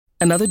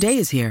Another day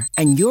is here,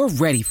 and you're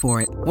ready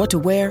for it. What to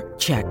wear?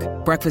 Check.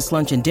 Breakfast,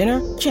 lunch, and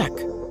dinner? Check.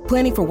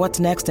 Planning for what's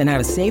next and how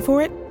to save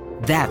for it?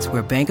 That's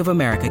where Bank of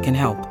America can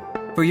help.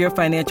 For your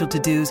financial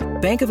to-dos,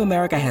 Bank of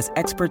America has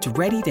experts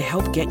ready to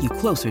help get you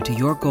closer to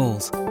your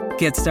goals.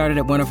 Get started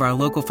at one of our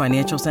local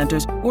financial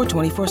centers or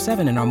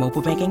 24/7 in our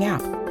mobile banking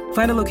app.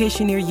 Find a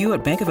location near you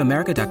at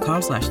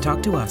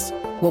bankofamerica.com/talktous.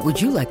 What would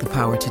you like the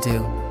power to do?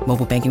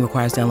 Mobile banking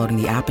requires downloading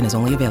the app and is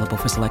only available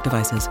for select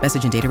devices.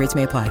 Message and data rates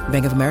may apply.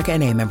 Bank of America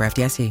N.A., member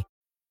FDIC.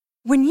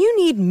 When you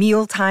need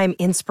mealtime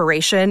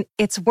inspiration,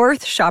 it's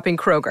worth shopping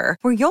Kroger,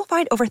 where you'll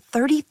find over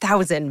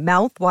 30,000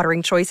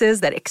 mouth-watering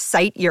choices that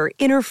excite your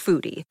inner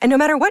foodie. And no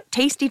matter what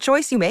tasty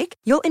choice you make,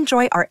 you'll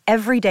enjoy our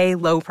everyday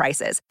low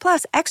prices,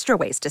 plus extra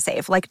ways to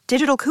save, like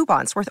digital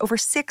coupons worth over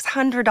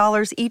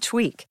 $600 each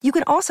week. You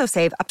can also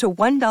save up to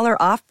 $1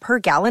 off per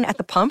gallon at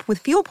the pump with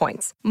fuel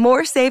points.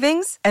 More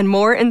savings and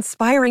more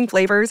inspiring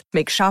flavors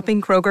make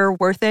shopping Kroger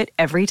worth it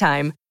every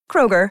time.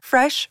 Kroger,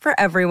 fresh for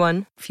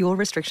everyone. Fuel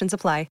restrictions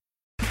apply.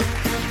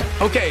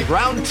 Okay,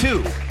 round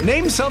two.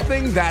 Name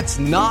something that's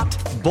not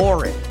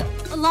boring.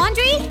 A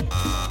laundry?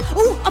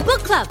 Ooh, a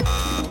book club.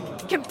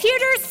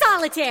 Computer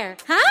solitaire,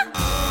 huh?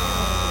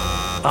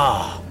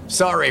 Ah,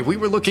 sorry, we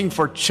were looking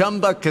for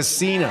Chumba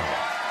Casino.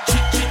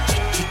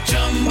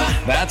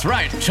 That's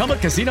right,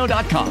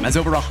 ChumbaCasino.com has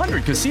over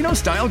 100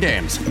 casino-style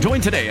games.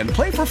 Join today and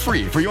play for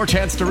free for your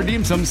chance to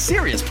redeem some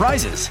serious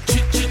prizes.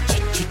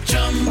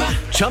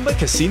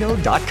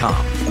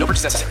 ChumbaCasino.com. No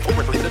purchase necessary. Void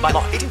where prohibited by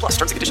law. 18 plus.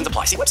 Terms and conditions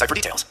apply. See website for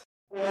details.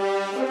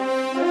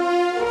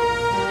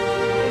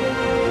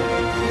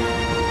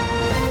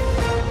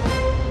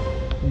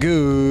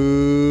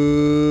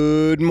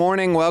 Good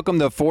morning. Welcome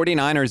to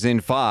 49ers in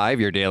 5,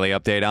 your daily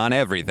update on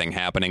everything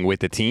happening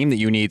with the team that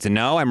you need to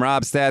know. I'm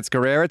Rob Stats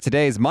Guerrera.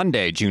 Today is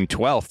Monday, June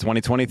 12th,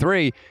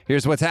 2023.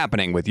 Here's what's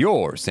happening with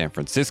your San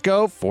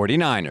Francisco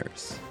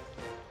 49ers.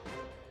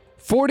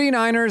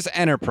 49ers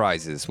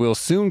Enterprises will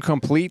soon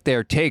complete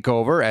their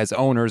takeover as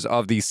owners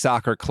of the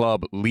soccer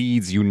club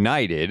Leeds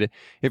United.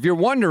 If you're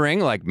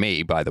wondering, like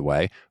me, by the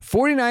way,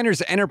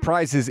 49ers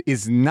Enterprises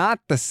is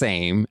not the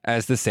same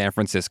as the San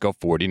Francisco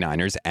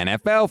 49ers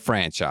NFL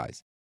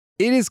franchise.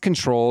 It is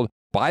controlled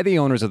by the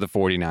owners of the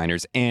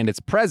 49ers, and its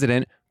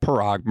president,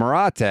 Parag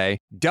Marathe,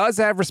 does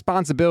have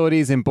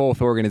responsibilities in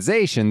both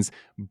organizations,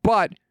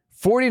 but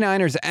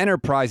 49ers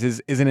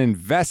Enterprises is an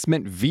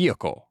investment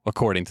vehicle.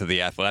 According to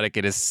The Athletic,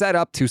 it is set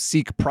up to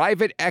seek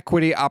private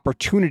equity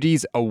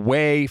opportunities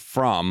away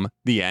from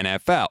the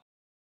NFL.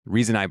 The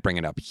reason I bring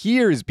it up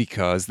here is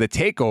because the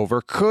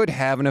takeover could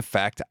have an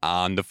effect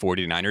on the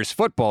 49ers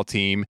football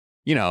team,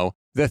 you know,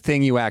 the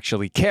thing you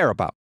actually care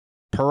about.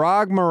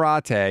 Parag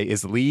Marathe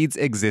is Leeds'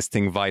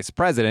 existing vice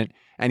president,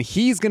 and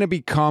he's going to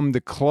become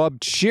the club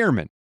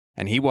chairman,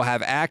 and he will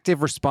have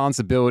active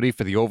responsibility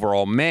for the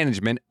overall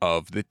management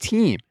of the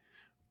team.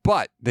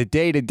 But the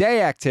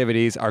day-to-day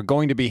activities are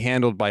going to be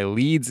handled by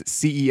Leeds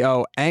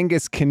CEO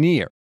Angus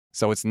Kinnear.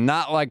 So it's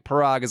not like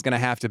Parag is going to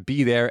have to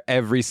be there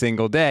every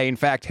single day. In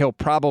fact, he'll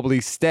probably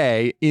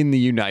stay in the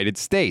United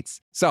States.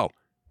 So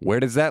where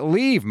does that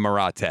leave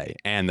Marathe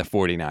and the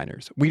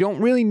 49ers? We don't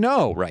really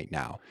know right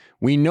now.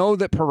 We know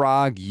that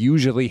Parag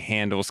usually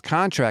handles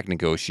contract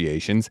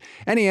negotiations,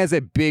 and he has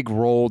a big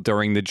role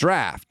during the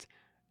draft.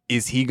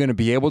 Is he going to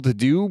be able to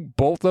do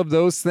both of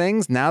those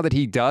things now that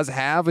he does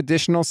have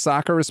additional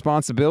soccer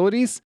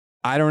responsibilities?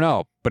 I don't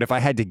know. But if I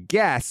had to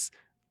guess,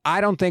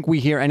 I don't think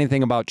we hear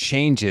anything about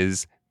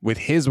changes with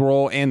his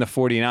role and the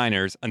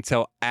 49ers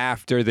until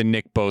after the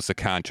Nick Bosa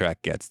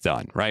contract gets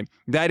done, right?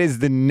 That is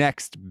the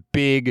next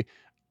big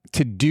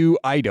to-do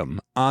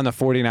item on the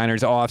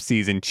 49ers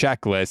offseason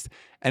checklist,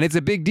 and it's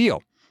a big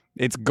deal.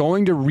 It's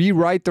going to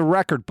rewrite the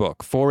record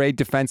book for a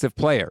defensive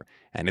player.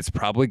 And it's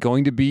probably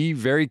going to be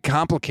very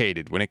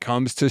complicated when it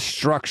comes to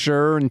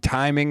structure and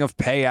timing of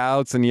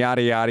payouts and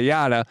yada, yada,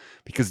 yada,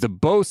 because the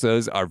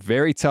Bosas are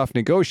very tough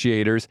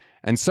negotiators,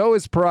 and so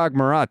is Parag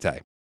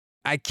Marathe.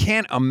 I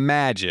can't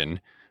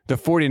imagine the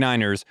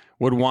 49ers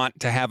would want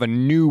to have a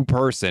new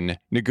person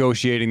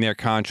negotiating their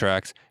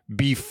contracts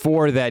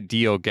before that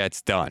deal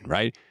gets done,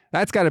 right?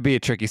 That's got to be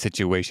a tricky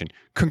situation.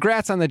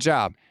 Congrats on the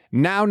job.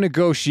 Now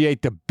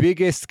negotiate the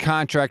biggest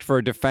contract for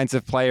a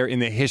defensive player in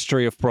the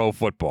history of pro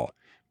football.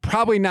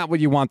 Probably not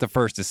what you want the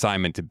first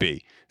assignment to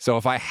be. So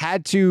if I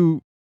had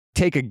to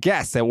take a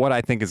guess at what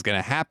I think is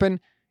going to happen,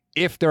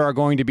 if there are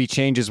going to be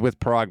changes with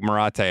Parag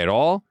Marathe at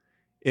all,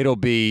 it'll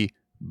be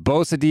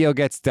Bosa deal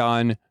gets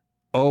done.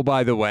 Oh,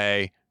 by the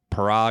way,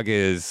 Parag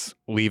is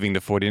leaving the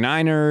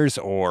 49ers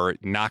or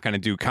not going to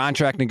do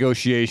contract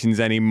negotiations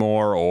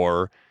anymore,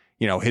 or,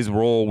 you know, his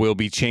role will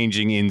be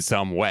changing in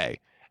some way.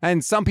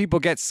 And some people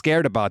get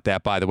scared about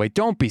that, by the way.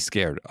 Don't be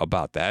scared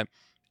about that.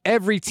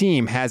 Every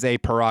team has a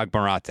Parag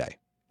Marathe.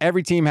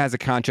 Every team has a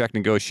contract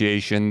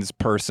negotiations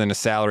person, a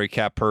salary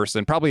cap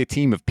person, probably a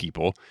team of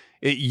people.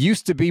 It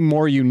used to be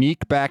more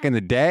unique back in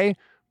the day,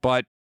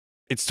 but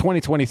it's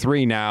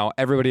 2023 now.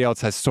 Everybody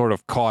else has sort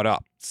of caught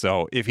up.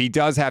 So if he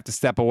does have to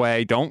step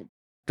away, don't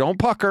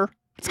pucker.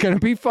 It's going to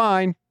be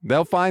fine.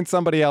 They'll find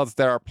somebody else.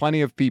 There are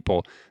plenty of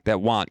people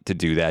that want to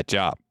do that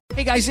job.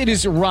 Hey guys, it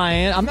is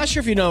Ryan. I'm not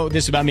sure if you know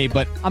this about me,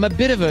 but I'm a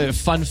bit of a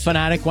fun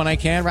fanatic when I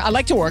can. I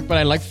like to work, but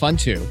I like fun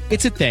too.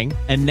 It's a thing.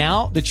 And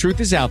now the truth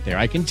is out there.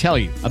 I can tell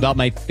you about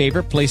my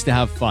favorite place to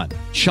have fun.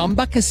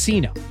 Chumba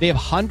Casino. They have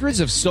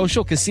hundreds of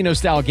social casino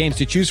style games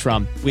to choose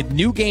from with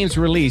new games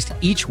released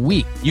each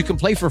week. You can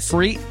play for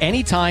free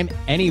anytime,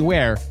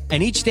 anywhere.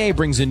 And each day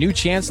brings a new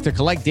chance to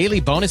collect daily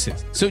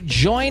bonuses. So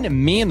join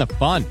me in the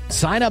fun.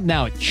 Sign up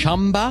now at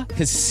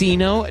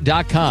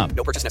ChumbaCasino.com.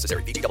 No purchase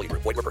necessary. VGW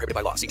Group. Void where prohibited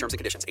by law. See terms and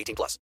conditions.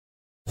 18+.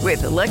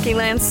 With the Lucky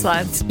Land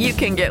Slots, you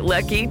can get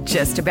lucky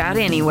just about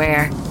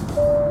anywhere.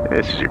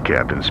 This is your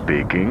captain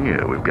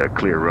speaking. We've got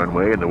clear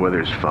runway and the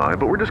weather's fine,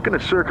 but we're just going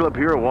to circle up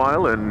here a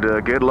while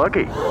and get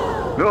lucky.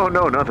 No,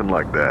 nothing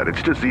like that.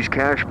 It's just these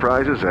cash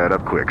prizes add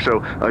up quick. So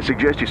I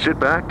suggest you sit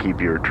back,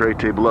 keep your tray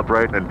table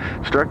upright, and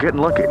start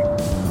getting lucky.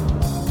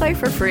 Play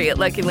for free at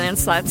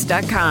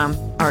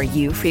LuckyLandSlots.com. Are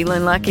you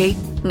feeling lucky?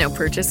 No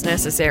purchase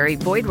necessary.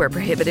 Void where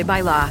prohibited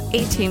by law.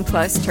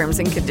 18+ terms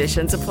and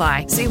conditions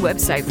apply. See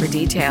website for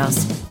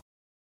details.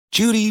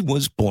 Judy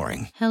was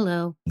boring.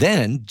 Hello.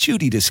 Then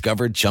Judy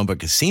discovered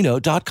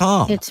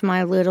ChumbaCasino.com. It's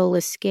my little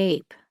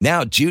escape.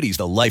 Now Judy's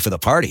the life of the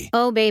party.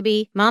 Oh,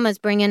 baby, mama's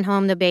bringing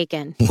home the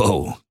bacon.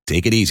 Whoa,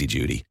 take it easy,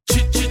 Judy.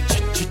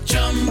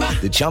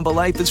 The Chumba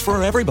life is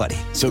for everybody.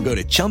 So go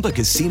to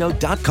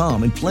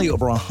ChumbaCasino.com and play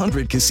over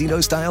 100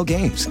 casino-style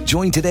games.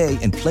 Join today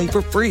and play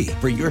for free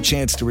for your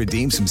chance to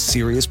redeem some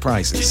serious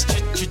prizes.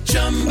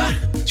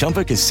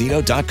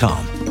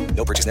 ChumbaCasino.com.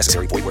 No purchase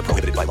necessary. Void where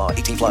prohibited by law.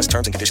 18+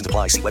 terms and conditions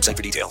apply. See website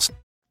for details.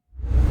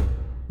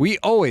 We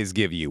always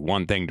give you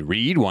one thing to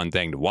read, one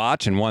thing to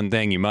watch, and one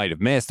thing you might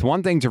have missed.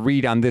 One thing to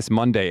read on this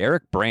Monday,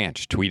 Eric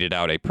Branch tweeted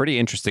out a pretty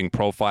interesting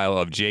profile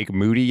of Jake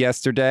Moody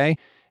yesterday.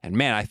 And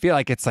man, I feel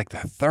like it's like the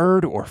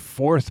third or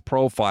fourth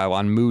profile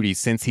on Moody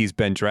since he's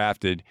been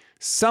drafted.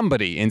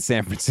 Somebody in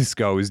San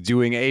Francisco is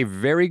doing a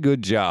very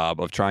good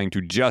job of trying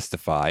to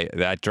justify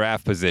that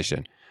draft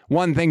position.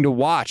 One thing to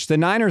watch, the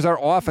Niners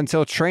are off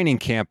until training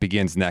camp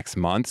begins next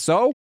month.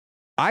 So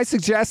I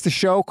suggest a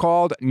show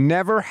called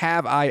Never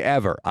Have I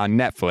Ever on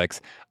Netflix.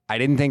 I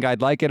didn't think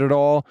I'd like it at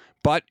all,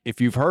 but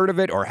if you've heard of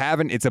it or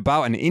haven't, it's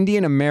about an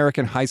Indian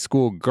American high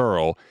school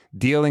girl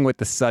dealing with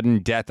the sudden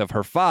death of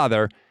her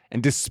father.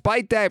 And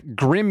despite that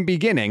grim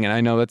beginning, and I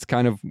know that's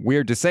kind of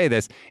weird to say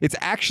this, it's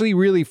actually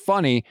really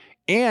funny,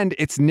 and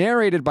it's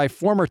narrated by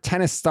former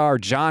tennis star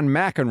John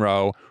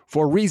McEnroe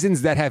for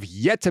reasons that have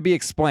yet to be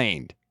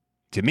explained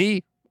to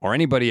me or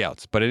anybody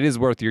else, but it is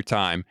worth your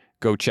time.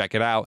 Go check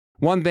it out.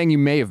 One thing you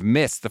may have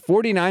missed, the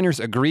 49ers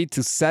agreed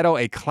to settle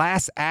a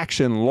class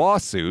action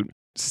lawsuit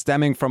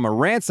stemming from a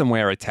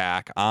ransomware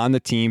attack on the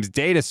team's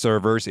data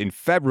servers in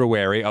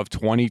February of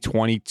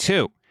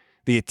 2022.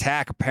 The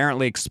attack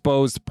apparently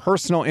exposed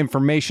personal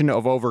information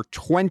of over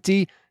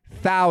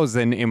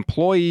 20,000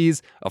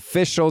 employees,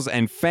 officials,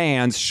 and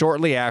fans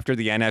shortly after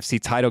the NFC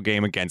title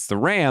game against the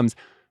Rams.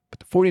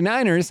 But the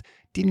 49ers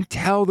didn't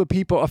tell the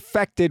people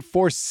affected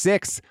for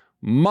 6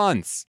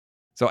 months.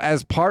 So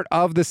as part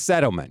of the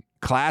settlement,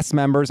 class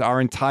members are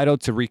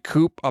entitled to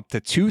recoup up to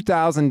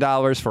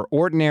 $2,000 for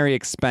ordinary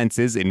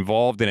expenses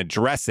involved in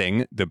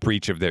addressing the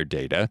breach of their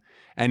data.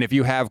 And if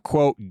you have,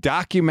 quote,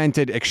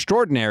 documented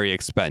extraordinary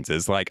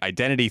expenses like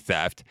identity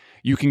theft,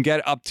 you can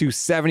get up to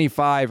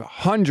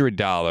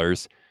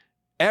 $7,500.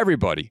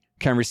 Everybody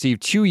can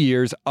receive 2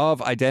 years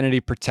of identity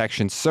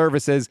protection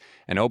services.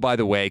 And oh, by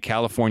the way,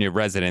 California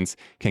residents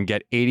can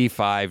get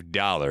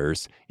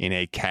 $85 in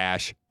a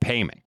cash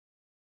payment.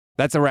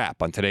 That's a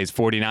wrap on today's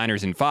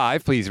 49ers in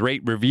 5. Please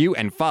rate, review,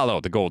 and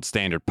follow the Gold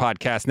Standard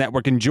Podcast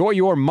Network. Enjoy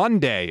your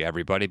Monday,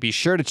 everybody. Be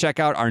sure to check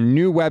out our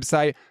new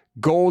website,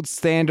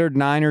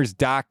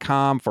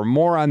 goldstandardniners.com, for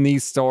more on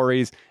these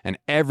stories and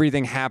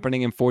everything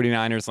happening in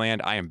 49ers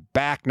land. I am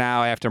back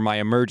now after my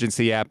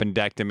emergency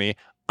appendectomy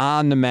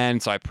on the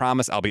mend, so I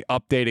promise I'll be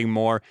updating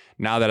more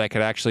now that I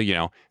could actually,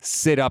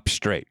 sit up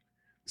straight.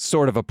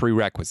 Sort of a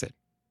prerequisite.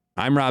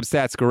 I'm Rob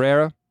Stats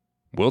Guerrera.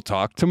 We'll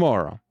talk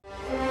tomorrow.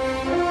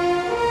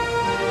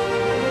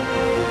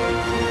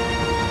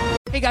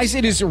 Hey guys,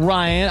 it is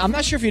Ryan. I'm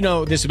not sure if you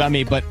know this about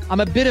me, but I'm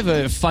a bit of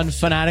a fun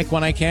fanatic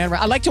when I can.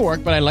 I like to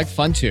work, but I like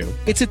fun too.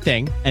 It's a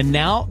thing. And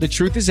now the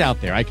truth is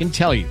out there. I can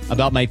tell you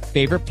about my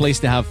favorite place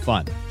to have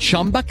fun.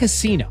 Chumba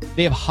Casino.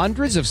 They have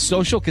hundreds of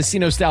social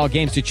casino style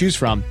games to choose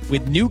from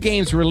with new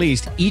games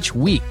released each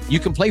week. You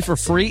can play for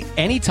free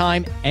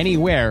anytime,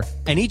 anywhere.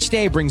 And each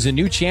day brings a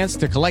new chance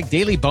to collect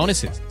daily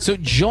bonuses. So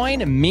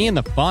join me in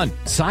the fun.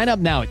 Sign up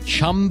now at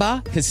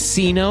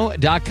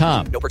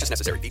ChumbaCasino.com. No purchase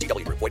necessary.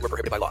 VGW Group. Void where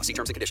prohibited by law. See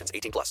terms and conditions.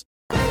 18+.